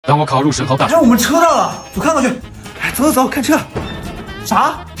当我考入神豪大学。我们车到了，走看看去。哎，走走走，看车。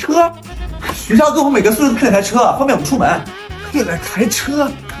啥车？学校给我们每个宿舍配了台车，方便我们出门。配了台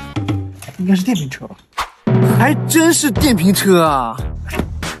车，应该是电瓶车吧？还真是电瓶车啊！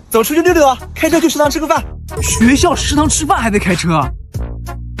走出去溜溜啊！开车去食堂吃个饭。学校食堂吃饭还得开车，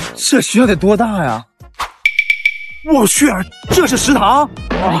这学校得多大呀？我去，这是食堂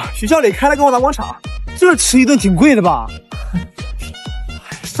啊！学校里开了个万达广场，这吃一顿挺贵的吧？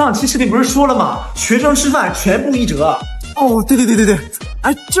上期视频不是说了吗？学生吃饭全部1折。哦，对，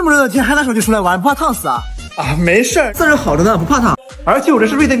哎，这么热的天还拿手机出来玩，不怕烫死啊？啊，没事儿，自然好着呢，不怕烫。而且我这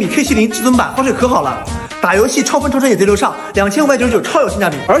是瑞德米 K70至尊版，防水可好了，打游戏超分超车也贼流畅，2599超有性价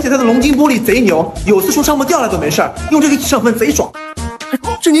比。而且它的龙晶玻璃贼牛，有次出窗户掉了都没事儿，用这个一起上分贼爽。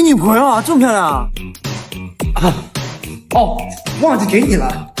这你女朋友啊，这么漂亮啊？啊，哦，忘记给你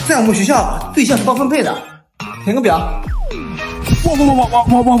了，在我们学校对象是包分配的，填个表。哇，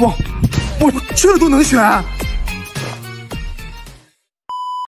我这都能选？